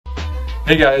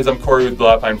Hey guys, I'm Cory with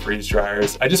Alpine Freeze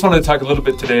Dryers. I just wanted to talk a little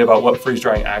bit today about what freeze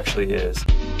drying actually is.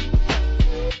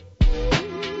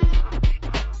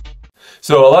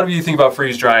 So a lot of you think about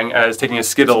freeze drying as taking a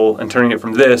Skittle and turning it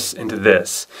from this into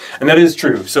this. And that is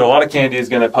true. So a lot of candy is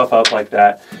going to puff up like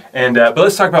that. But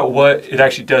let's talk about what it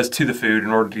actually does to the food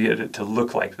in order to get it to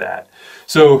look like that.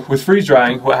 So with freeze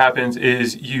drying, what happens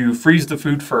is you freeze the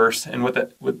food first, and what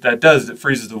that does is it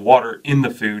freezes the water in the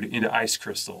food into ice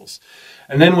crystals.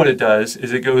 And then what it does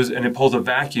is it goes and it pulls a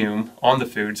vacuum on the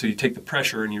food, so you take the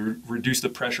pressure and you reduce the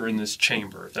pressure in this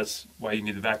chamber. That's why you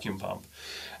need the vacuum pump.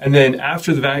 And then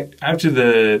after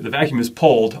the vacuum is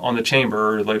pulled on the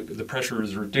chamber, or like the pressure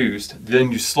is reduced,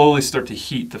 then you slowly start to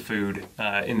heat the food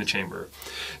in the chamber.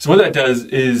 So what that does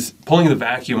is pulling the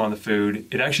vacuum on the food,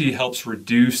 it actually helps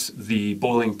reduce the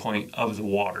boiling point of the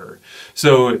water.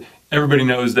 So everybody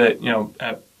knows that,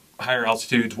 at higher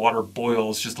altitudes, water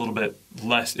boils just a little bit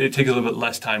less. It takes a little bit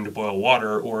less time to boil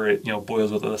water, or it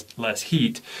boils with less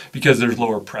heat because there's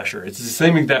lower pressure. It's the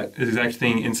same exact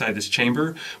thing inside this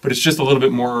chamber, but it's just a little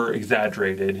bit more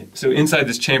exaggerated. So inside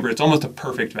this chamber, it's almost a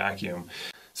perfect vacuum.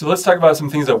 So let's talk about some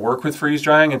things that work with freeze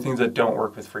drying and things that don't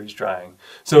work with freeze drying.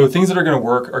 So things that are going to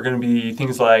work are going to be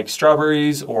things like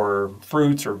strawberries or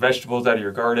fruits or vegetables out of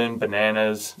your garden,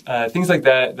 bananas, things like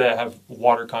that that have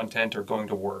water content are going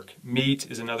to work. Meat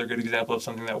is another good example of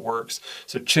something that works.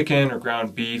 So chicken or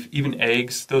ground beef, even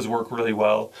eggs, those work really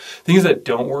well. Things that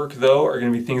don't work though are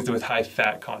going to be things with high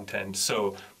fat content.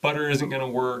 So butter isn't going to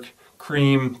work.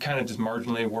 Cream kind of just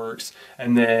marginally works,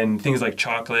 and then things like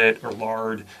chocolate or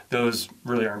lard, those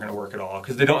really aren't going to work at all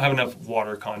because they don't have enough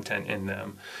water content in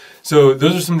them. So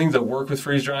those are some things that work with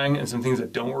freeze drying and some things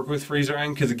that don't work with freeze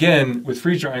drying, because again, with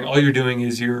freeze drying, all you're doing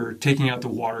is you're taking out the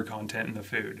water content in the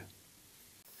food.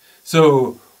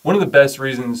 So one of the best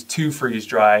reasons to freeze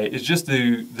dry is just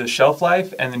the shelf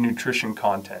life and the nutrition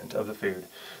content of the food.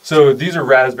 So these are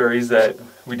raspberries that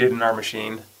we did in our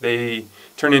machine. They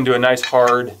turn into a nice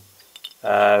hard,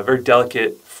 very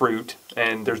delicate fruit,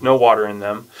 and there's no water in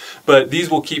them. But these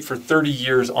will keep for 30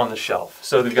 years on the shelf.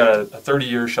 So they've got a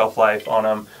 30-year shelf life on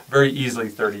them, very easily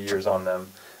 30 years on them.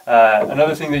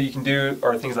 Another thing that you can do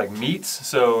are things like meats.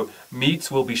 So meats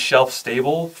will be shelf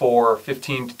stable for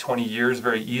 15 to 20 years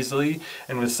very easily.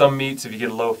 And with some meats, if you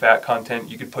get a low fat content,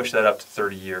 you could push that up to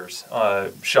 30 years.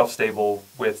 Shelf stable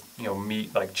with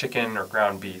meat like chicken or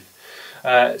ground beef.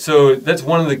 So that's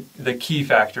one of the key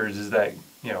factors, is that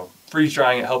freeze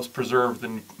drying, it helps preserve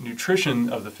the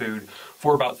nutrition of the food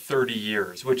for about 30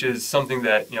 years, which is something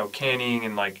that canning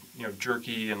and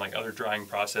jerky and other drying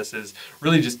processes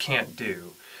really just can't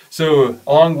do. So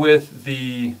along with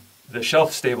the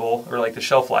shelf stable, or the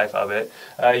shelf life of it,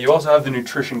 you also have the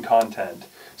nutrition content.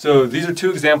 So these are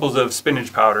two examples of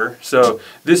spinach powder. So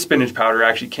this spinach powder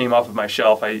actually came off of my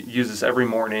shelf. I use this every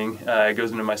morning. It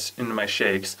goes into my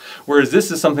shakes. Whereas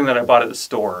this is something that I bought at the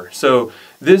store. So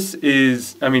this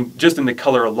is, just in the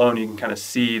color alone, you can kind of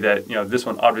see that this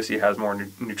one obviously has more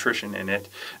nutrition in it.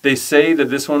 They say that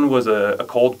this one was a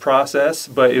cold process,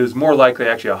 but it was more likely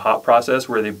actually a hot process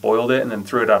where they boiled it and then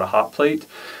threw it on a hot plate.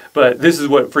 But this is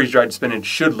what freeze-dried spinach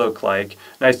should look like.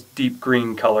 Nice deep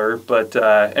green color. But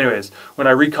anyways, when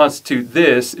I reconstitute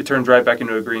this, it turns right back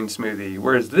into a green smoothie.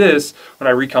 Whereas this, when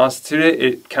I reconstitute it,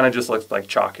 it kind of just looks like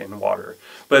chalk and water.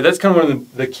 But that's kind of one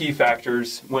of the key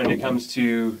factors when it comes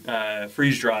to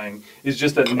freeze-drying, is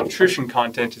just that the nutrition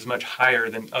content is much higher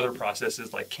than other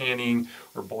processes like canning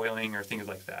or boiling or things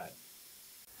like that.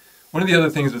 One of the other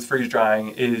things with freeze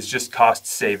drying is just cost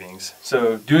savings.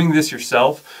 So doing this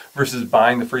yourself versus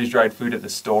buying the freeze dried food at the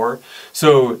store.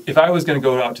 So if I was going to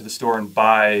go out to the store and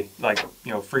buy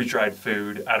freeze dried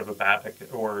food out of a bag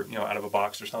or out of a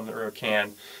box or something, or a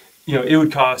can, it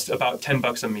would cost about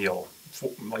 $10 a meal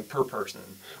per person.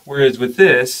 Whereas with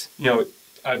this,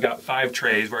 I've got 5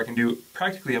 trays where I can do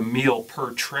practically a meal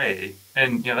per tray,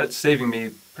 and that's saving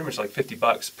me pretty much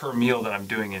 $50 per meal that I'm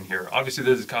doing in here. Obviously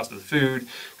there's the cost of the food,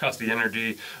 cost of the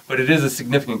energy, but it is a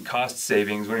significant cost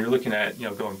savings when you're looking at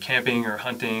going camping or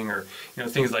hunting or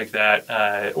things like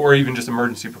that, or even just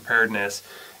emergency preparedness.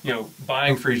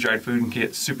 Buying freeze-dried food can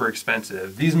get super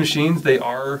expensive. These machines, they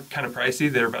are kind of pricey.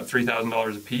 They're about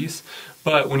 $3,000 a piece.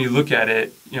 But when you look at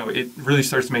it, it really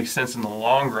starts to make sense in the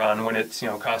long run when it's,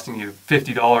 costing you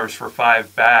 $50 for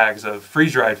 5 bags of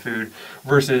freeze-dried food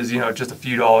versus, just a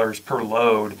few dollars per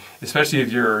load, especially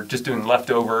if you're just doing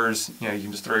leftovers. You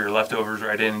can just throw your leftovers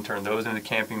right in and turn those into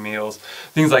camping meals,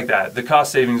 things like that. The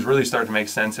cost savings really start to make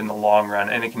sense in the long run,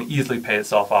 and it can easily pay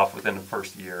itself off within the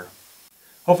first year.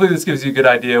 Hopefully this gives you a good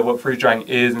idea of what freeze drying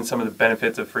is and some of the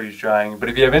benefits of freeze drying. But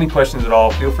if you have any questions at all,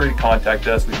 feel free to contact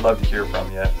us. We'd love to hear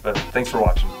from you. But thanks for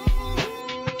watching.